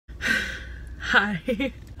Hi.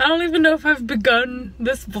 I don't even know if I've begun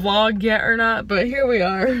this vlog yet or not, but here we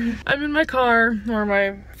are. I'm in my car, or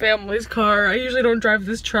my family's car. I usually don't drive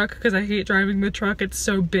this truck because I hate driving the truck. It's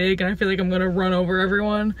so big and I feel like I'm gonna run over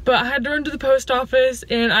everyone. But I had to run to the post office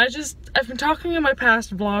and I've been talking in my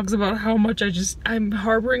past vlogs about how much I'm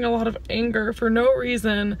harboring a lot of anger for no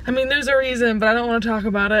reason. I mean, there's a reason, but I don't want to talk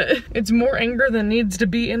about it. It's more anger than needs to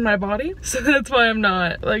be in my body. So that's why I'm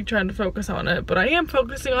not like trying to focus on it, but I am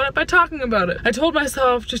focusing on it by talking about it. I told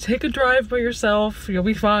myself, just take a drive by yourself, you'll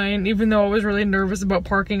be fine. Even though I was really nervous about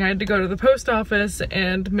parking, I had to go to the post office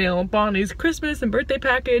and mail Bonnie's Christmas and birthday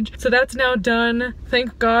package. So that's now done.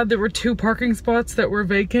 Thank God there were 2 parking spots that were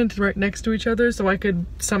vacant right next to each other so I could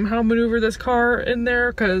somehow maneuver this car in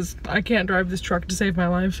there because I can't drive this truck to save my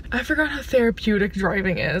life. I forgot how therapeutic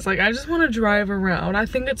driving is. Like, I just want to drive around. I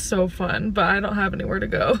think it's so fun, but I don't have anywhere to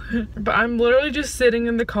go. But I'm literally just sitting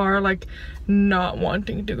in the car like not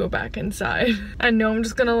wanting to go back inside. I know I'm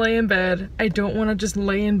just gonna lay in bed. I don't want to just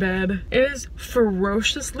lay in bed. It is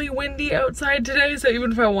ferociously windy outside today, so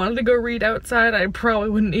even if I wanted to go read outside, I probably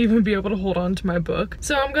wouldn't even be able to hold on to my book.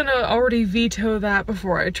 So I'm gonna already veto that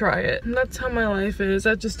before I try it. And that's how my life is.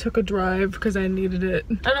 I just took a drive because I needed it.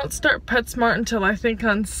 I don't start PetSmart until I think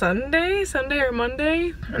on Sunday or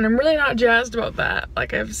Monday, and I'm really not jazzed about that,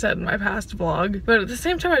 like I've said in my past vlog. But at the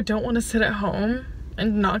same time, I don't want to sit at home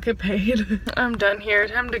and not get paid. I'm done here.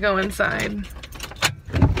 Time to go inside.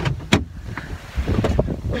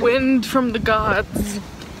 Wind from the gods.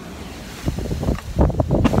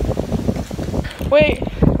 Wait.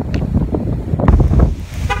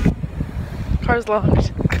 Car's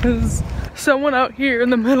locked because someone out here in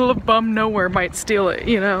the middle of bum nowhere might steal it,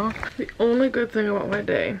 you know? The only good thing about my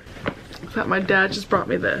day is that my dad just brought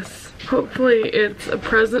me this. Hopefully it's a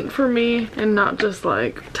present for me and not just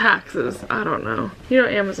like taxes. I don't know. You know,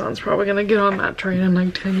 Amazon's probably gonna get on that train in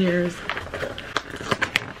like 10 years.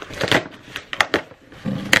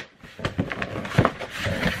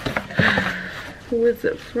 Who is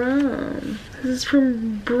it from? This is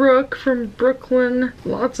from Brooke from Brooklyn.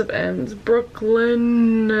 Lots of N's.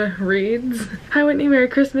 Brooklyn reads. Hi Whitney, Merry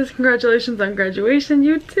Christmas. Congratulations on graduation.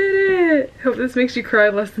 You did it. Hope this makes you cry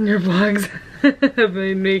less than your vlogs have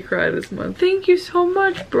made me cry this month. Thank you so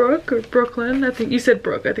much, Brooke, or Brooklyn. I think you said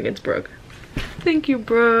Brooke. I think it's Brooke. Thank you,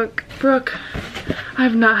 Brooke. Brooke,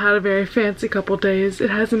 I've not had a very fancy couple days.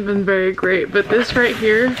 It hasn't been very great, but this right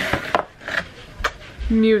here,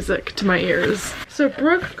 music to my ears. So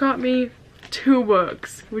Brooke got me 2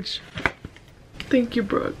 books, which, thank you,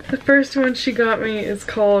 Brooke. The first one she got me is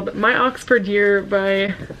called My Oxford Year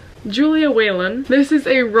by Julia Whelan. This is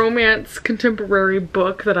a romance contemporary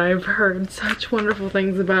book that I've heard such wonderful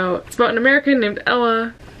things about. It's about an American named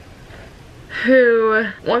Ella who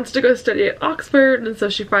wants to go study at Oxford, and so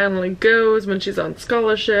she finally goes when she's on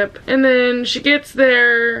scholarship. And then she gets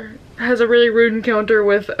there, has a really rude encounter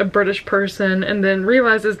with a British person, and then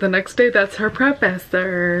realizes the next day that's her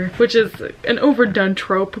professor, which is an overdone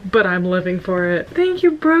trope, but I'm living for it. Thank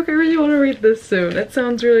you, Brooke. I really want to read this soon. It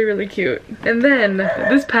sounds really, really cute. And then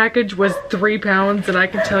this package was £3, and I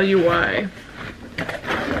can tell you why.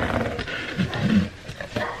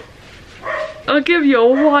 I'll give you a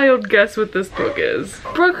wild guess what this book is.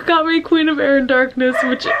 Brooke got me Queen of Air and Darkness,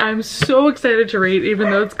 which I'm so excited to read, even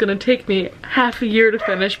though it's gonna take me half a year to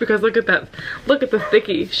finish because look at that. Look at the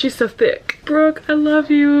thickie. She's so thick. Brooke, I love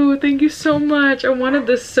you. Thank you so much. I wanted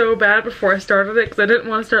this so bad before I started it because I didn't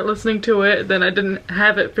want to start listening to it. Then I didn't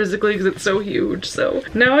have it physically because it's so huge. So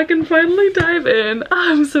now I can finally dive in.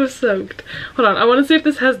 Oh, I'm so stoked. Hold on. I want to see if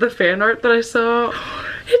this has the fan art that I saw.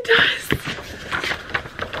 It does.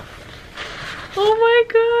 Oh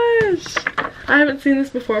my gosh! I haven't seen this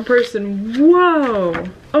before in person. Whoa!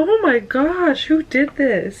 Oh my gosh, who did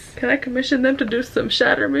this? Can I commission them to do some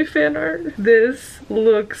Shatter Me fan art? This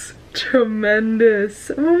looks tremendous.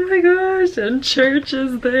 Oh my gosh, and Church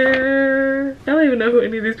is there. I don't even know who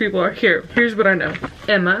any of these people are. Here's what I know.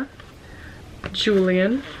 Emma,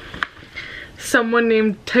 Julian, someone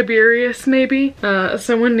named Tiberius maybe,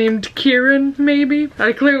 someone named Kieran maybe.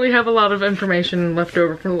 I clearly have a lot of information left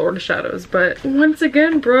over from Lord of Shadows, but once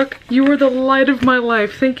again, Brooke, you are the light of my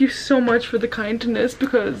life. Thank you so much for the kindness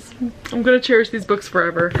because I'm gonna cherish these books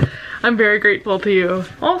forever. I'm very grateful to you.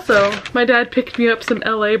 Also, my dad picked me up some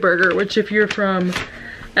LA burger, which if you're from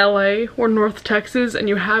LA or North Texas and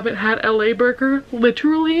you haven't had LA burger,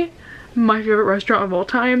 literally my favorite restaurant of all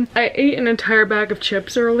time. I ate an entire bag of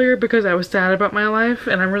chips earlier because I was sad about my life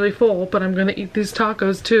and I'm really full, but I'm gonna eat these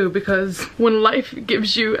tacos too because when life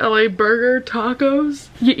gives you LA burger tacos,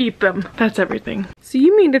 you eat them. That's everything. So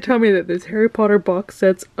you mean to tell me that there's Harry Potter box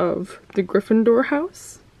sets of the Gryffindor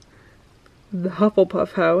house, the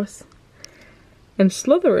Hufflepuff house, and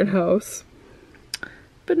Slytherin house,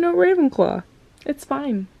 but no Ravenclaw. It's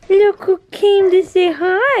fine. Look who came to say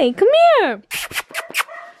hi. Come here.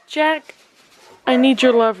 Jack, I need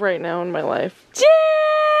your love right now in my life.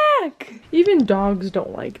 Jack! Even dogs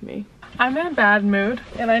don't like me. I'm in a bad mood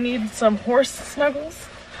and I need some horse snuggles.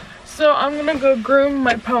 So I'm gonna go groom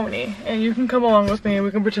my pony and you can come along with me and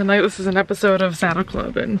we can pretend like this is an episode of Saddle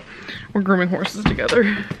Club and we're grooming horses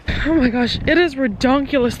together. Oh my gosh, it is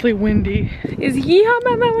redonkulously windy. Is Yeehaw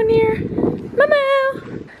Mama in here?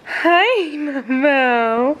 Mama! Hi,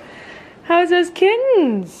 Mama. How's those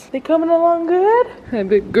kittens? They coming along good? Hi,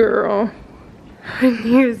 big girl. And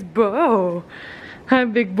here's Bo. Hi,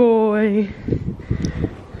 big boy.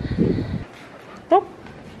 Oh,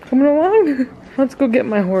 coming along? Let's go get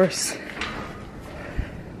my horse.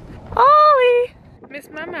 Ollie! Miss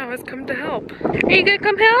Mama has come to help. Are you gonna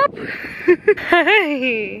come help?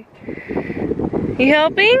 Hi. You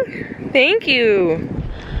helping? Thank you.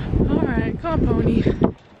 Alright, come on, pony.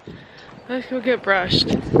 Let's go get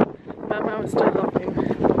brushed. Mama was still helping.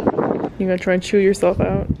 You gonna try and chew yourself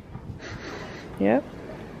out? Yep.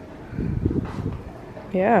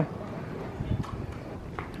 Yeah.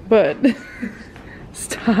 But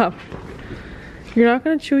stop. You're not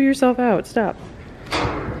gonna chew yourself out. Stop.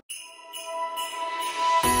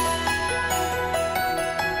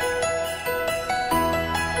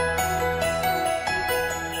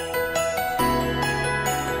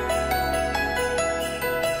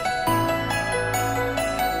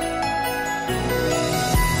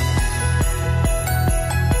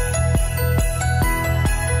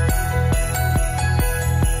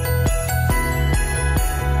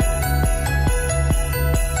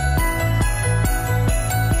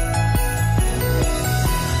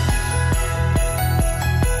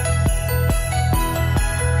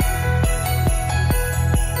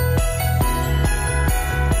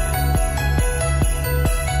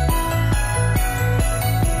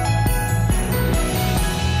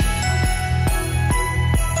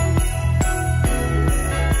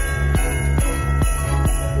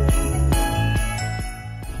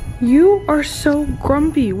 You are so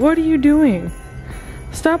grumpy. What are you doing?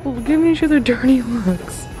 Stop giving each other dirty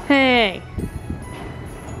looks. Hey.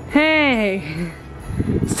 Hey.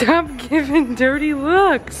 Stop giving dirty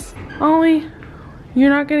looks. Ollie,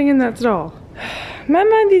 you're not getting in that stall.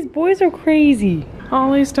 Mama, these boys are crazy.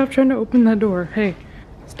 Ollie, stop trying to open that door. Hey,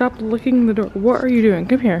 stop licking the door. What are you doing?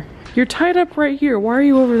 Come here. You're tied up right here. Why are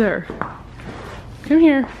you over there? Come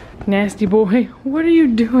here. Nasty boy. What are you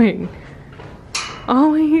doing?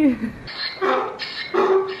 Ollie.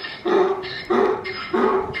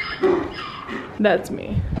 That's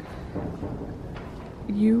me.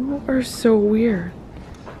 You are so weird.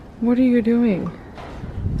 What are you doing?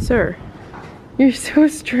 Sir, you're so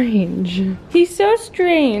strange. He's so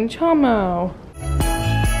strange, homo.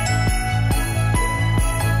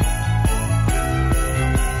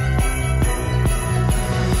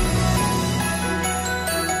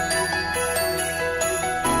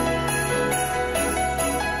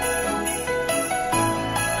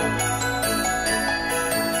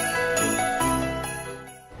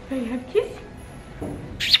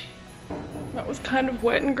 That was kind of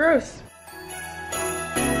wet and gross.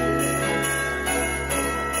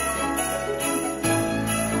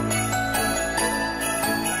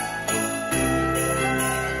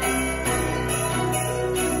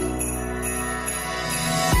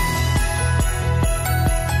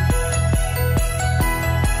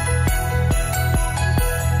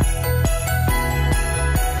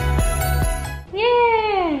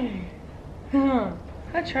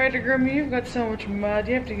 I tried to groom you. You've got so much mud.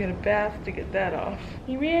 You have to get a bath to get that off.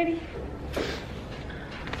 You ready?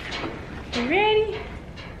 You ready?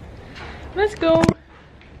 Let's go.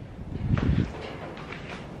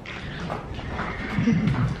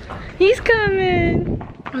 He's coming.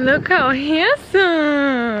 Look how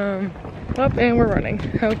handsome. Up and we're running.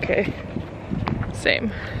 Okay.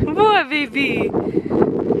 Same. Boy, baby.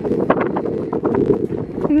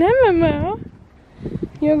 No, Mama.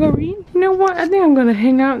 You wanna go read? You know what? I think I'm gonna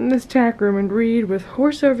hang out in this tack room and read with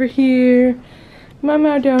Horse over here,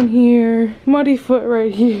 Mama down here, Muddy Foot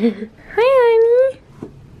right here. Hi,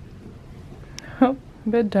 honey. Oh,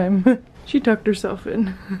 bedtime. She tucked herself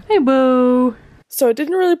in. Hey, Bo. So I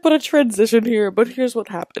didn't really put a transition here, but here's what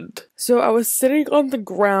happened. So I was sitting on the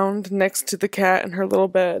ground next to the cat in her little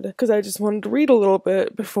bed because I just wanted to read a little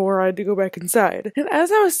bit before I had to go back inside. And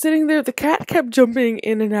as I was sitting there, the cat kept jumping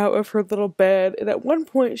in and out of her little bed. And at one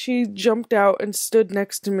point she jumped out and stood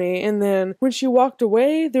next to me. And then when she walked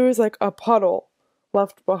away, there was like a puddle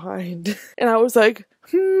left behind. And I was like,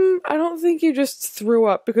 I don't think you just threw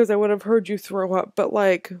up because I would have heard you throw up, but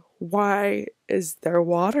like, why is there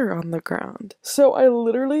water on the ground? So I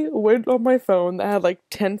literally went on my phone that had like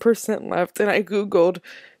 10% left and I Googled,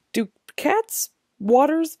 do cats'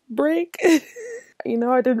 waters break? You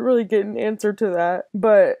know, I didn't really get an answer to that,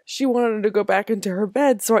 but she wanted to go back into her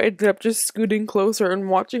bed, so I ended up just scooting closer and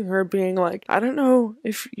watching her being like, I don't know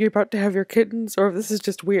if you're about to have your kittens or if this is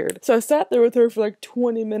just weird. So I sat there with her for like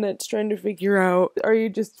 20 minutes trying to figure out, are you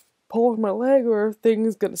just pulling my leg or are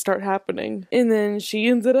things gonna start happening? And then she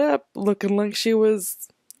ended up looking like she was,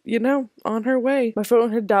 you know, on her way. My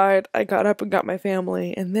phone had died. I got up and got my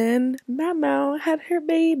family, and then Mamo had her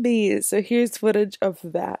baby. So here's footage of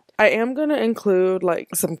that. I am gonna include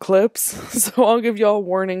like some clips, so I'll give y'all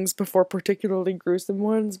warnings before particularly gruesome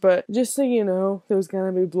ones, but just so you know, there's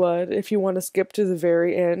gonna be blood. If you want to skip to the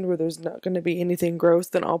very end where there's not gonna be anything gross,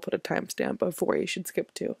 then I'll put a timestamp of where you should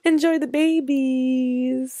skip to. Enjoy the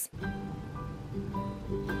babies!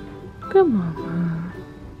 Come on, Mom.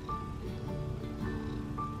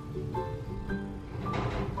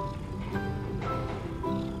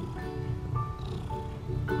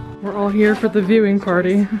 We're all here for the viewing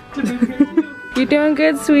party. You doing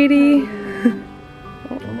good, sweetie?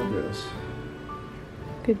 Oh my goodness.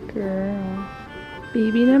 Good girl.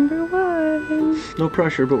 Baby number 1. No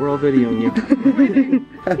pressure, but we're all videoing you.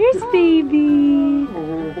 Here's baby.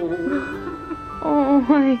 Oh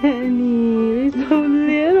my honey, you're so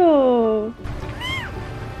little.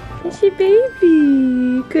 It's your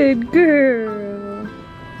baby. Good girl.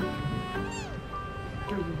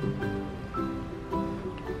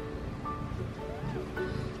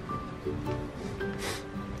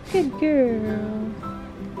 Good girl.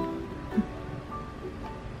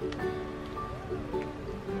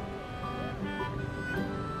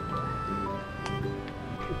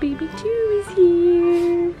 Baby 2 is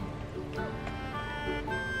here.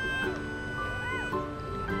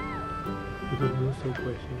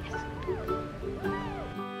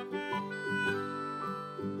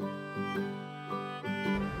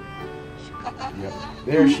 Yep.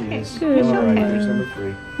 There she is. Good. All right, there's number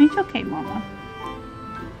 3. It's okay, Mama.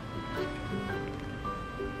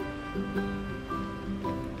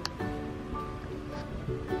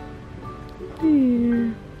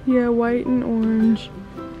 Here. Yeah, white and orange.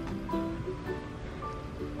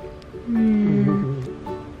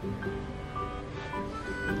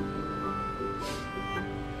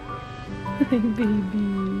 Hi,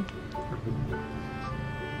 baby.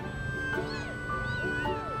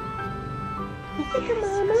 Good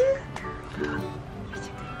mama.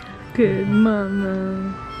 Good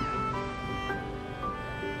mama.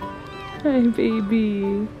 Hi,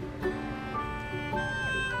 baby.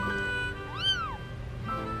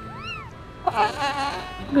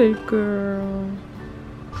 Good girl.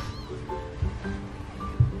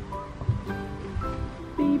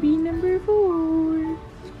 Baby number 4.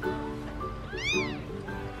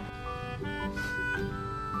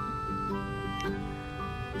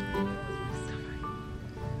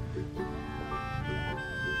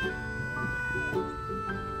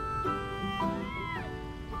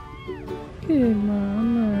 Good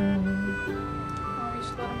mama. Oh, you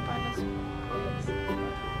should let him find his place.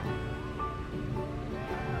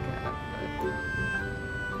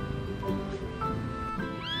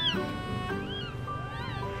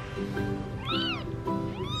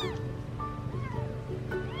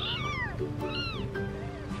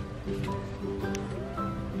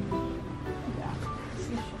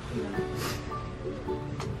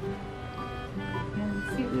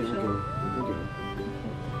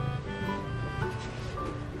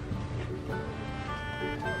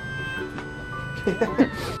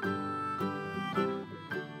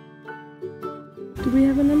 Do we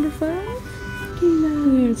have a number 5?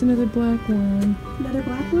 Yeah, it's another black one. Another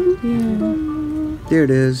black one? Yeah. There it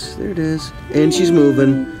is. There it is. And she's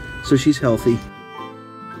moving, so she's healthy.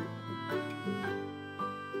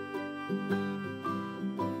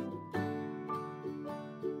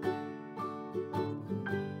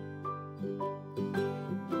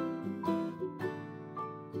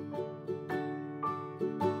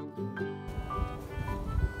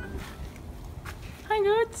 Hi,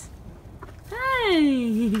 Nuts.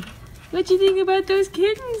 Hi. What you think about those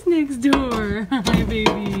kittens next door? Hi,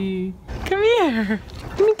 baby. Come here.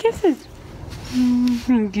 Give me kisses.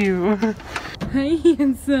 Thank you. Hi,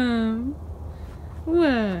 handsome.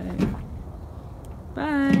 What?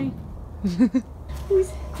 Bye.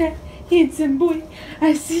 Who's that handsome boy?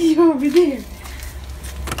 I see you over there.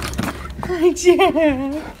 Hi,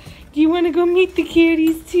 Jeff. Do you want to go meet the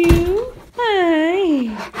kitties too? Hi.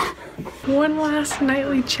 One last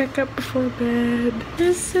nightly checkup before bed.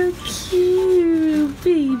 They're so cute,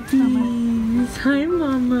 babies. Hi,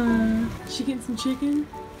 Mama. She getting some chicken?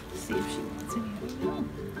 see if she wants anything.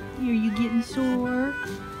 Are you getting sore?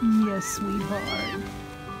 Yes, sweetheart.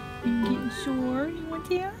 You getting sore? You want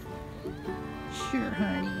that? Sure,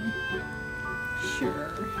 honey.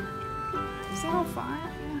 Sure. Is that all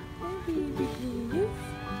fine?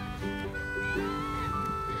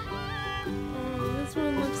 Oh, this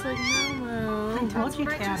one looks like Momo. I told you,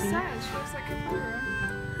 Right, Tabby. just said she looks like a